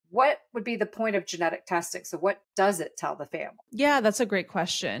what would be the point of genetic testing? So what does it tell the family? Yeah, that's a great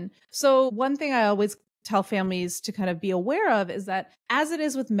question. So one thing I always tell families to kind of be aware of is that, as it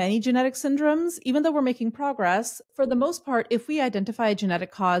is with many genetic syndromes, even though we're making progress, for the most part, if we identify a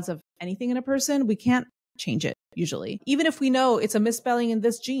genetic cause of anything in a person, we can't change it usually. Even if we know it's a misspelling in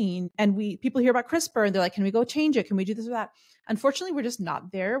this gene and people hear about CRISPR and they're like, can we go change it? Can we do this or that? Unfortunately, we're just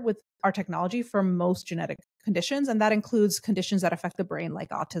not there with our technology for most genetic conditions. And that includes conditions that affect the brain like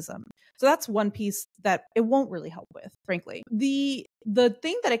autism. So that's one piece that it won't really help with, frankly. The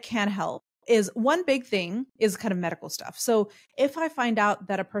thing that it can help is, one big thing is kind of medical stuff. So if I find out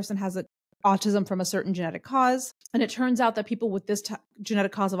that a person has autism from a certain genetic cause, and it turns out that people with this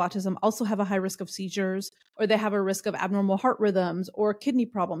genetic cause of autism also have a high risk of seizures, or they have a risk of abnormal heart rhythms or kidney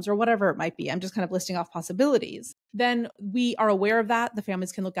problems or whatever it might be. I'm just kind of listing off possibilities. Then we are aware of that. The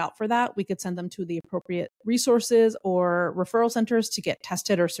families can look out for that. We could send them to the appropriate resources or referral centers to get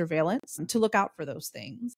tested or surveillance to look out for those things.